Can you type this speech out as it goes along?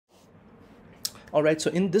Alright,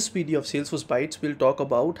 so in this video of Salesforce Bytes, we'll talk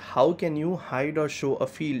about how can you hide or show a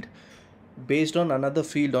field based on another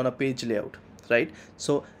field on a page layout, right?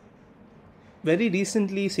 So very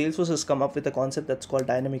recently, Salesforce has come up with a concept that's called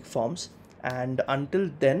dynamic forms, and until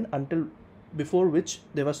before which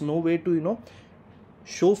there was no way to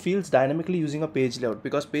show fields dynamically using a page layout,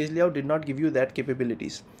 because page layout did not give you that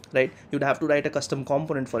capabilities, right? You'd have to write a custom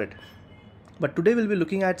component for it. But today we'll be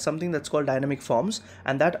looking at something that's called dynamic forms,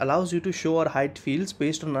 and that allows you to show or hide fields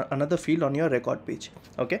based on another field on your record page.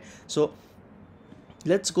 Okay, so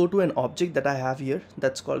let's go to an object that I have here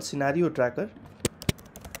that's called scenario tracker.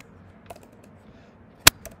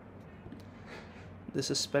 This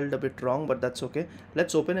is spelled a bit wrong, but that's okay.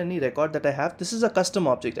 Let's open any record that I have. This is a custom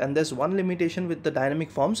object, and there's one limitation with the dynamic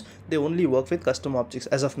forms. They only work with custom objects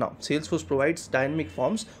as of now. Salesforce provides dynamic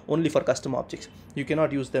forms only for custom objects. You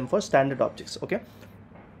cannot use them for standard objects. Okay,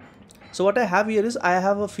 so what I have here is I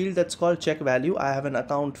have a field that's called check value. I have an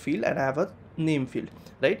account field and I have a name field,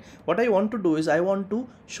 right? What I want to do is I want to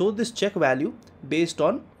show this check value based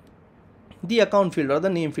on the account field or the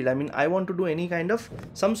name field. I mean, I want to do any kind of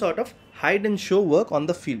some sort of hide and show work on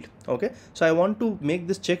the field. Okay, so I want to make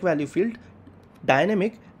this check value field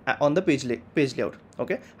dynamic on the page layout.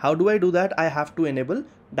 Okay, how do I do that? I have to enable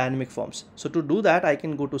dynamic forms. So to do that, I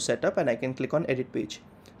can go to setup and I can click on edit page.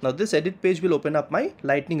 Now this edit page will open up my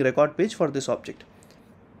lightning record page for this object.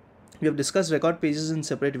 We have discussed record pages in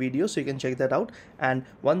separate videos, so you can check that out. And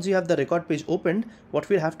once you have the record page opened, what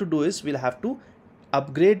we'll have to do is we'll have to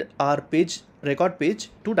upgrade our record page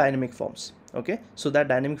to dynamic forms. Okay, so that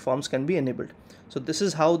dynamic forms can be enabled. So this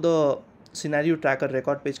is how the scenario tracker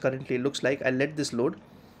record page currently looks like. I'll let this load.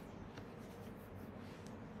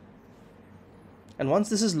 And once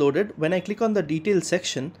this is loaded, when I click on the details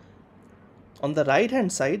section, on the right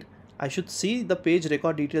hand side, I should see the page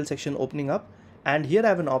record detail section opening up. And here I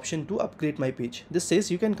have an option to upgrade my page. This says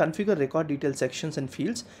you can configure record detail sections and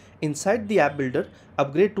fields inside the app builder,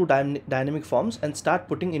 upgrade to dynamic forms, and start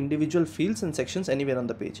putting individual fields and sections anywhere on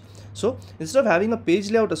the page. So instead of having a page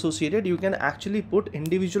layout associated, you can actually put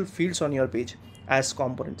individual fields on your page as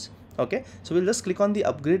components. Okay, so we'll just click on the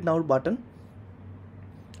upgrade now button.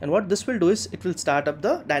 And what this will do is it will start up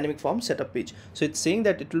the dynamic form setup page. So it's saying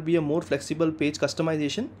that it will be a more flexible page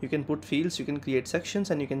customization. You can put fields, you can create sections,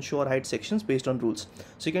 and you can show or hide sections based on rules.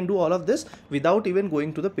 So you can do all of this without even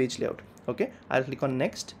going to the page layout. Okay, I'll click on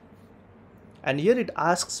next. And here it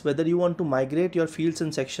asks whether you want to migrate your fields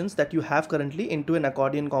and sections that you have currently into an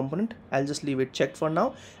accordion component. I'll just leave it checked for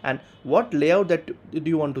now. And what layout that do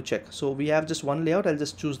you want to check? So we have just one layout. I'll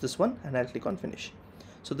just choose this one and I'll click on finish.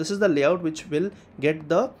 So this is the layout which will get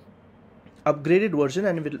the upgraded version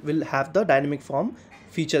and will have the dynamic form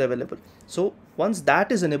feature available. So once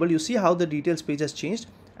that is enabled, you see how the details page has changed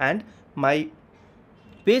and my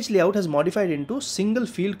page layout has modified into single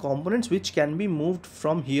field components which can be moved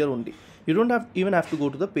from here only. You don't even have to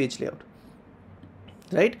go to the page layout,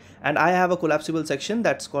 right? And I have a collapsible section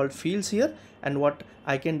that's called fields here, and what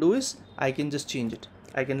I can do is I can just change it.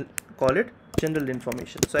 I can call it general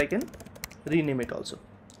information, so I can rename it also.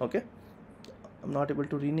 Okay, I'm not able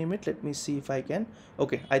to rename it. Let me see if I can.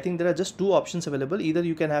 Okay, I think there are just two options available. Either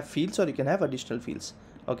you can have fields or you can have additional fields.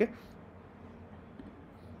 Okay,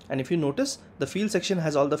 and if you notice, the field section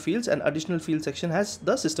has all the fields and additional field section has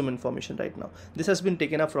the system information right now. This has been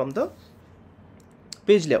taken up from the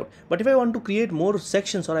page layout. But if I want to create more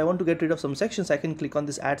sections or I want to get rid of some sections, I can click on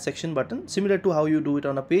this add section button. Similar to how you do it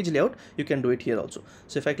on a page layout, you can do it here also.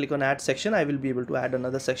 So if I click on add section, I will be able to add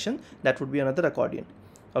another section. That would be another accordion.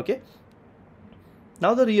 Okay,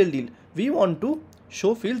 now the real deal, we want to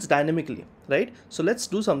show fields dynamically, right? So let's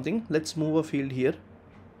do something. Let's move a field here,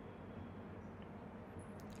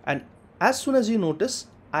 and as soon as you notice,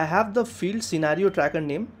 I have the field scenario tracker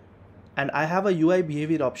name and I have a UI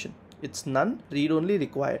behavior option. It's none, read only,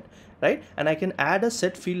 required, right? And I can add a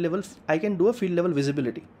set field level. I can do a field level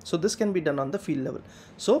visibility. So this can be done on the field level.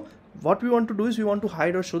 So what we want to do is we want to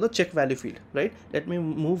hide or show the check value field, right? Let me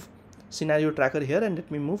move scenario tracker here and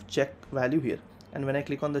let me move check value here. And when I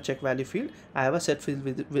click on the check value field, I have a set field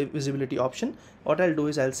visibility option. What I'll do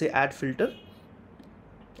is I'll say add filter.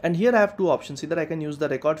 And here I have two options. Either I can use the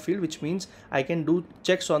record field, which means I can do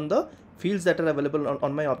checks on the fields that are available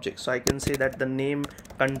on my object. So I can say that the name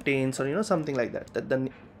contains, or something like that.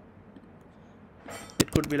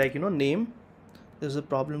 It could be like name. There's a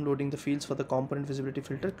problem loading the fields for the component visibility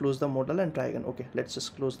filter. Close the modal and try again. Okay, let's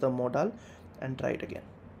just close the modal and try it again.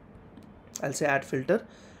 I'll say add filter.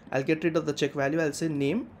 I'll get rid of the check value. I'll say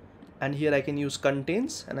name, and here I can use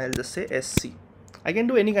contains, and I'll just say SC. I can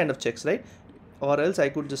do any kind of checks, right? Or else I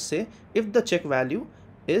could just say if the check value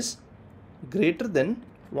is greater than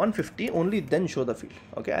 150, only then show the field.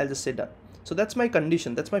 Okay, I'll just say done. So that's my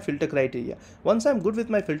condition, that's my filter criteria. Once I'm good with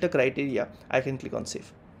my filter criteria, I can click on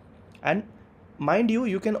save. And mind you,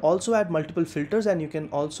 you can also add multiple filters, and you can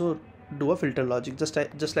also do a filter logic,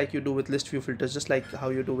 just like you do with list view filters, just like how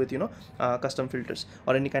you do with custom filters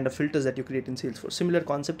or any kind of filters that you create in Salesforce. Similar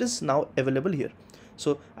concept is now available here.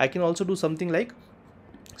 So I can also do something like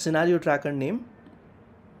scenario tracker name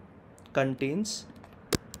contains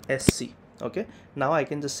SC. Okay, now I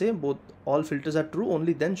can just say all filters are true,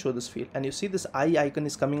 only then show this field. And you see this eye icon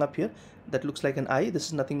is coming up here, that looks like an eye. This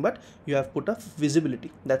is nothing but you have put a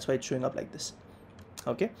visibility, that's why it's showing up like this.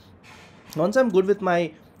 Okay, once I'm good with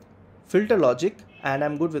my filter logic and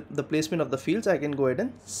I'm good with the placement of the fields, I can go ahead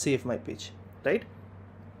and save my page, right?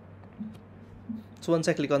 So once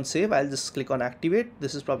I click on save, I'll just click on activate.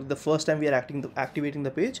 This is probably the first time we are activating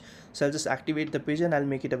the page, so I'll just activate the page and I'll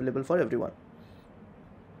make it available for everyone.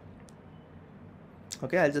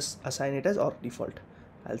 Okay, I'll just assign it as or default.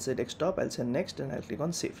 I'll say desktop, I'll say next, and I'll click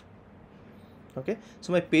on save. Okay,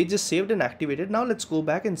 so my page is saved and activated. Now let's go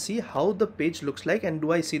back and see how the page looks like, and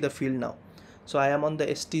do I see the field now. So I am on the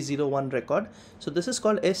ST01 record. So this is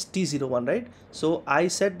called ST01, right? So I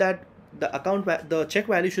said that the check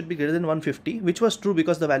value should be greater than 150, which was true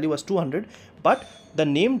because the value was 200, but the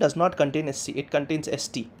name does not contain SC, it contains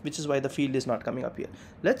ST, which is why the field is not coming up here.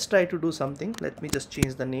 Let's try to do something. Let me just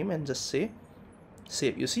change the name and just say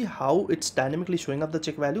save. You see how it's dynamically showing up the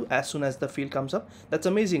check value as soon as the field comes up. That's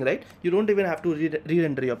amazing, right? You don't even have to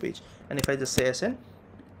re-render your page. And if I just say SN,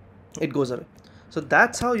 it goes away. So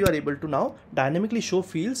that's how you are able to now dynamically show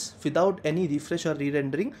fields without any refresh or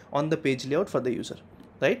re-rendering on the page layout for the user,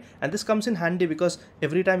 right? And this comes in handy because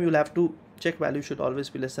every time you'll have to check value should always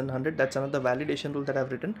be less than 100. That's another validation rule that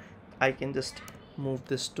I've written. I can just move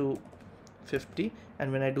this to 50,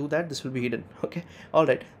 and when I do that, this will be hidden. Okay, all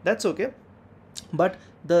right, that's okay. But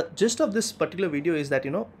the gist of this particular video is that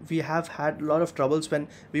we have had a lot of troubles when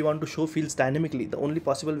we want to show fields dynamically. The only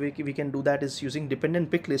possible way we can do that is using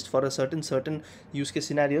dependent pick list for a certain use case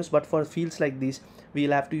scenarios, but for fields like these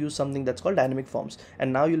we'll have to use something that's called dynamic forms.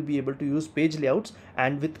 And now you'll be able to use page layouts,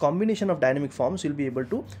 and with combination of dynamic forms you'll be able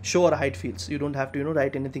to show or hide fields. You don't have to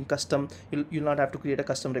write anything custom. You'll not have to create a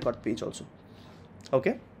custom record page also.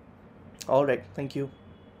 Okay, all right, thank you.